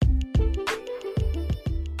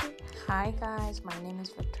Hi guys, my name is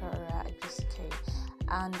Victoria Ajusike,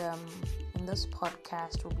 and in this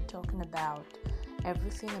podcast we'll be talking about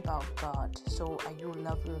everything about God. So, are you a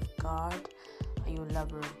lover of God? Are you a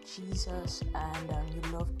lover of Jesus? And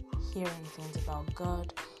you love hearing things about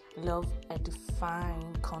God? You love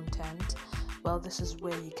edifying content? Well, this is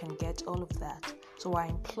where you can get all of that. So, I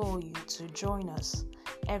implore you to join us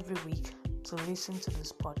every week to listen to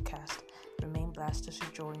this podcast. Remain blessed as you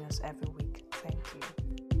join us every week.